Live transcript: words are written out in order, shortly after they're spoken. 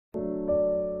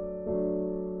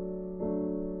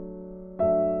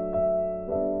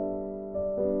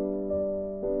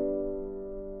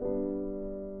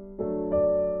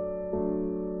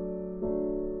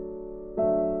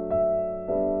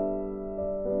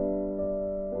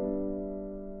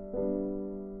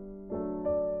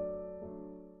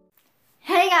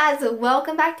guys,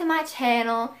 welcome back to my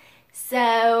channel.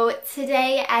 So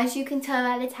today, as you can tell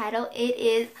by the title, it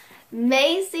is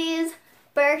Macy's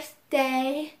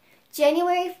birthday,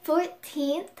 January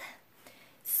 14th.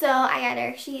 So I got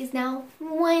her. She is now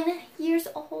 1 year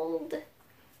old.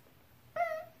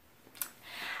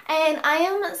 And I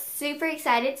am super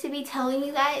excited to be telling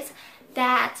you guys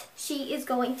that she is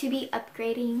going to be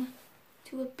upgrading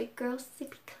to a big girl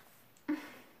sippy cup.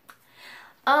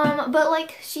 But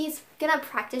like, she's gonna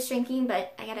practice drinking,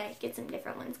 but I gotta get some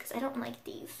different ones because I don't like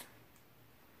these.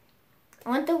 I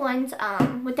want the ones,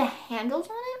 with the handles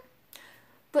on it,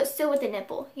 but still with the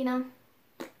nipple, you know?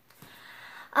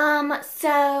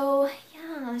 So,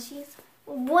 yeah, she's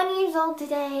 1 year old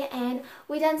today, and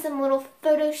we done some little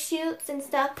photo shoots and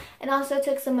stuff, and also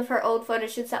took some of her old photo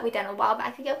shoots that we done a while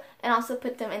back ago, and also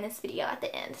put them in this video at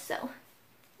the end, so,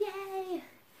 yay!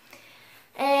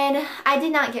 And I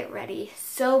did not get ready,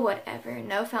 so whatever.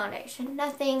 No foundation,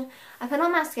 nothing. I put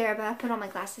on mascara, but I put on my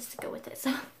glasses to go with it.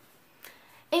 So,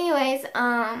 anyways,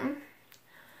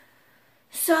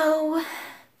 so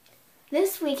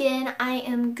this weekend I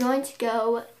am going to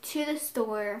go to the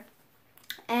store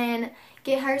and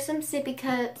get her some sippy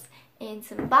cups and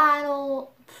some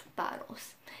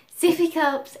sippy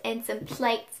cups and some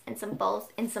plates and some bowls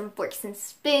and some forks and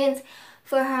spoons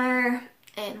for her.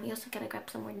 And we also gotta grab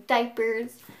some more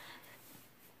diapers.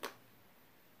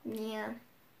 Yeah.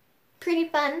 Pretty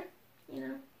fun, you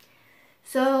know.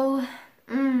 So,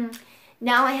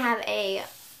 now I have a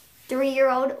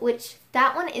 3-year-old, which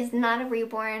that one is not a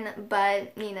reborn,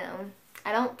 but, you know,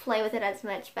 I don't play with it as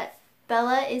much. But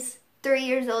Bella is 3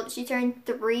 years old. She turned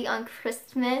 3 on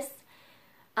Christmas.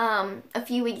 A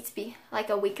few weeks, like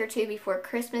a week or two before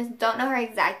Christmas. Don't know her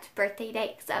exact birthday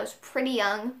date because I was pretty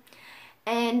young.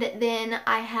 And then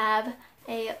I have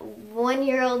a 1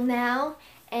 year old now,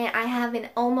 and I have an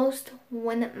almost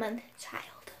 1 month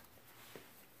child.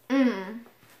 They're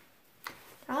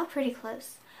all pretty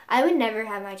close. I would never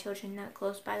have my children that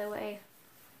close, by the way.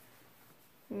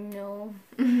 No.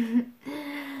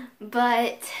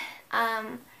 But,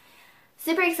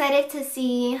 super excited to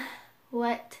see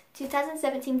what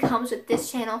 2017 comes with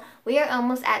this channel. We are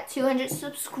almost at 200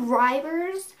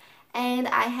 subscribers. And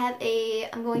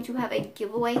I'm going to have a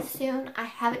giveaway soon. I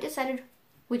haven't decided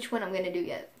which one I'm going to do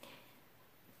yet.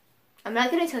 I'm not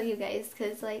going to tell you guys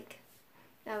because, like,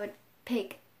 I would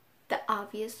pick the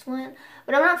obvious one.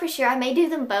 But I'm not for sure. I may do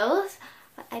them both,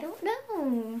 but I don't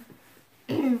know.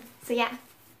 So, yeah.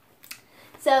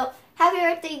 So, happy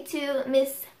birthday to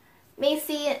Miss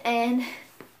Macy. And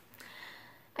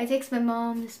I text my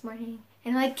mom this morning.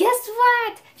 And I'm like, guess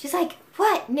what? She's like,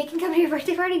 what? Nick can come to your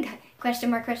birthday party? Question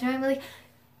mark, question mark. I'm like,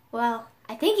 well,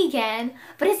 I think he can,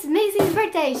 but it's Macy's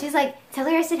birthday. She's like, tell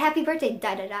her I said happy birthday,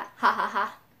 da da da, ha ha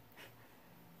ha.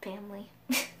 Family.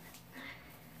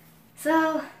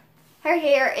 So, her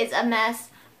hair is a mess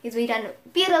because we done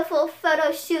beautiful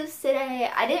photo shoots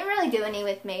today. I didn't really do any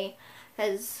with me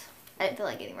because I didn't feel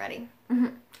like getting ready.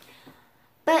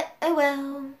 But, oh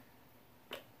well.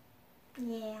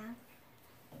 Yeah.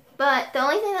 But the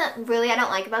only thing that really I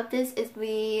don't like about this is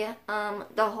the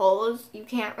holes. You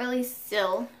can't really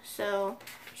seal, so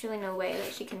there's really no way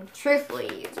that she can truthfully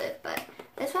use it. But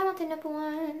that's why I want the nipple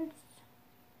ones.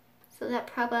 So that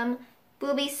problem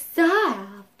will be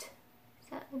solved. Is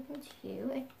that open to you?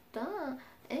 It does.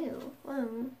 Ew.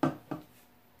 Whoa.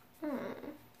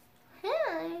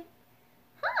 Hi.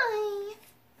 Hi.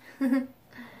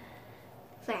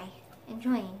 Sorry.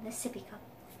 Enjoying the sippy cup.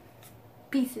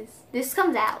 Pieces. This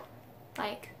comes out.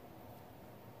 Like,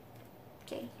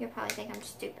 okay, you'll probably think I'm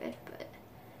stupid, but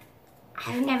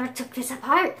I've never took this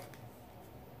apart.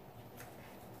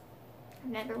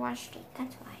 I've never washed it,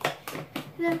 that's why.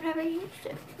 Because I've never used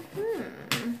it.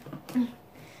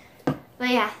 But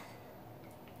yeah.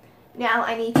 Now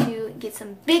I need to get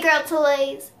some big girl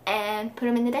toys and put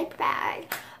them in the diaper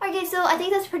bag. Okay, so I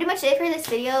think that's pretty much it for this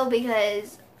video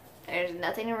because there's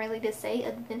nothing really to say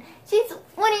other than she's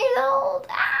 1 year old.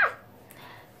 Ah!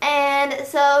 And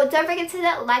so don't forget to hit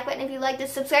that like button if you like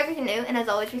this, subscribe if you're new, and as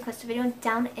always, request a video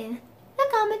down in the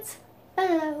comments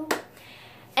below.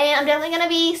 And I'm definitely going to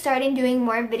be starting doing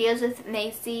more videos with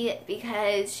Macy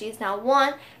because she's now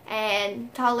 1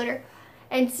 and taller.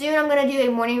 And soon I'm going to do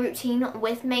a morning routine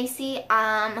with Macy.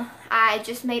 I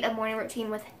just made a morning routine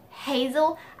with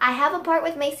Hazel. I have a part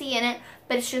with Macy in it,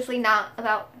 but it's usually not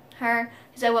about her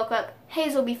because I woke up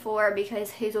Hazel before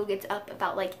because Hazel gets up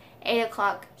about like 8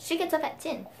 o'clock. She gets up at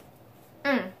 10.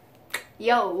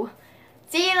 Yo.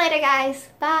 See you later, guys.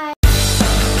 Bye.